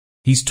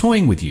He's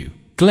toying with you,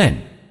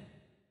 Glenn.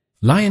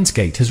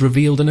 Lionsgate has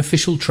revealed an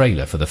official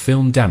trailer for the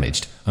film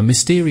Damaged, a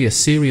mysterious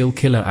serial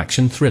killer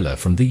action thriller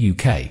from the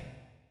UK.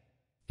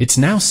 It's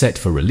now set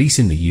for release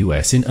in the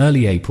US in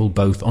early April,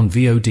 both on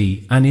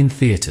VOD and in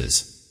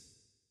theaters.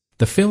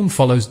 The film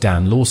follows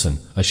Dan Lawson,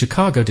 a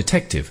Chicago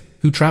detective,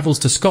 who travels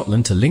to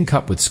Scotland to link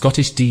up with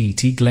Scottish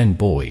Det Glenn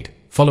Boyd,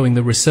 following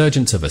the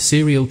resurgence of a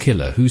serial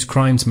killer whose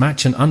crimes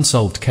match an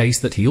unsolved case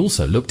that he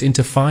also looked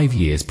into 5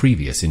 years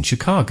previous in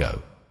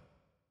Chicago.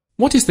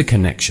 What is the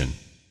connection?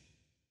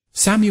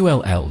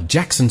 Samuel L.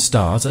 Jackson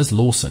stars as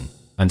Lawson,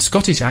 and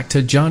Scottish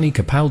actor Gianni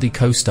Capaldi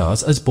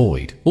co-stars as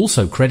Boyd,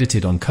 also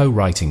credited on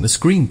co-writing the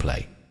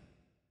screenplay.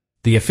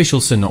 The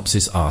official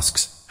synopsis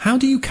asks, how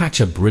do you catch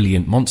a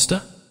brilliant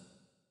monster?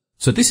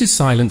 So this is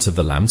Silence of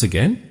the Lambs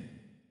again?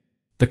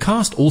 The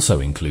cast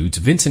also includes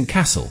Vincent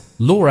Cassel,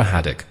 Laura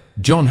Haddock,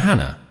 John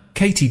Hannah,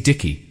 Katie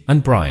Dickey,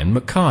 and Brian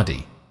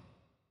McCarty.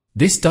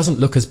 This doesn't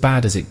look as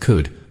bad as it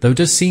could, though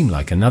does seem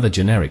like another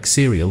generic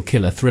serial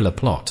killer thriller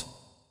plot.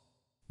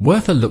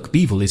 Worth a look.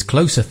 Evil is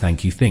closer,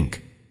 thank you.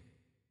 Think.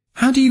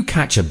 How do you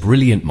catch a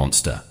brilliant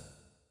monster?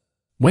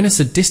 When a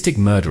sadistic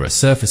murderer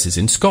surfaces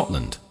in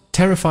Scotland,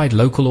 terrified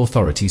local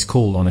authorities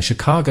call on a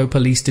Chicago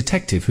police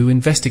detective who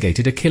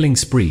investigated a killing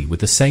spree with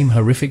the same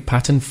horrific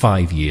pattern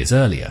 5 years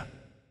earlier.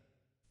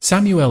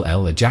 Samuel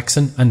L.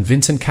 Jackson and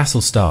Vincent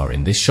Cassel star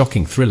in this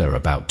shocking thriller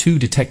about two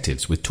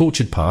detectives with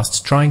tortured pasts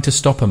trying to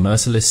stop a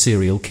merciless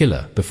serial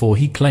killer before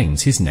he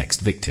claims his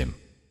next victim.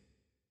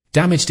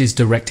 Damaged is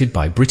directed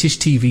by British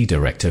TV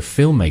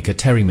director-filmmaker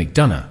Terry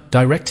McDonough,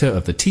 director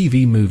of the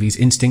TV movies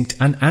Instinct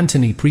and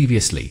Anthony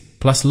previously,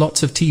 plus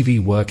lots of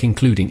TV work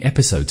including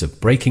episodes of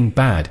Breaking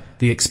Bad,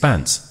 The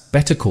Expanse,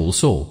 Better Call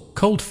Saul,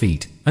 Cold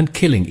Feet, and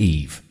Killing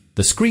Eve.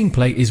 The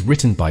screenplay is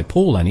written by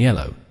Paul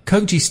Aniello,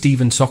 Koji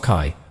Stephen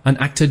Sokai, and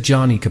actor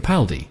Gianni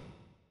Capaldi.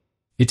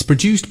 It's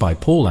produced by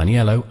Paul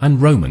Aniello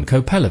and Roman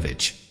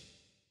Kopelovich.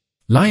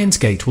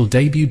 Lionsgate will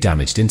debut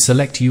Damaged in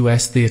select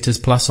US theaters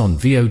plus on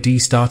VOD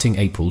starting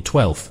April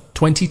 12,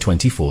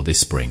 2024 this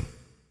spring.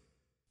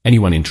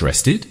 Anyone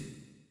interested?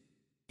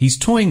 He's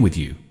toying with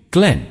you,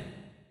 Glenn.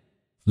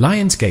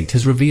 Lionsgate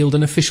has revealed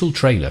an official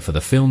trailer for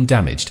the film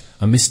Damaged,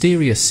 a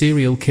mysterious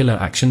serial killer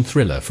action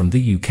thriller from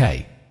the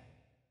UK.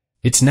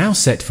 It's now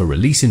set for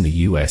release in the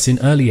US in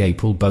early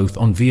April, both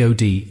on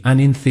VOD and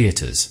in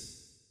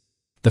theaters.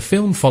 The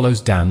film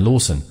follows Dan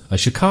Lawson, a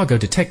Chicago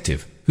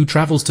detective, who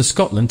travels to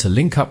Scotland to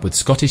link up with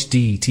Scottish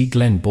Det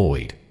Glenn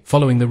Boyd,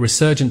 following the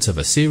resurgence of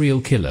a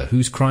serial killer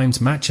whose crimes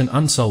match an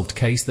unsolved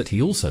case that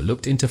he also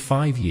looked into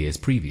 5 years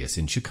previous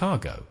in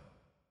Chicago.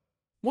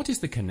 What is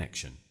the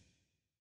connection?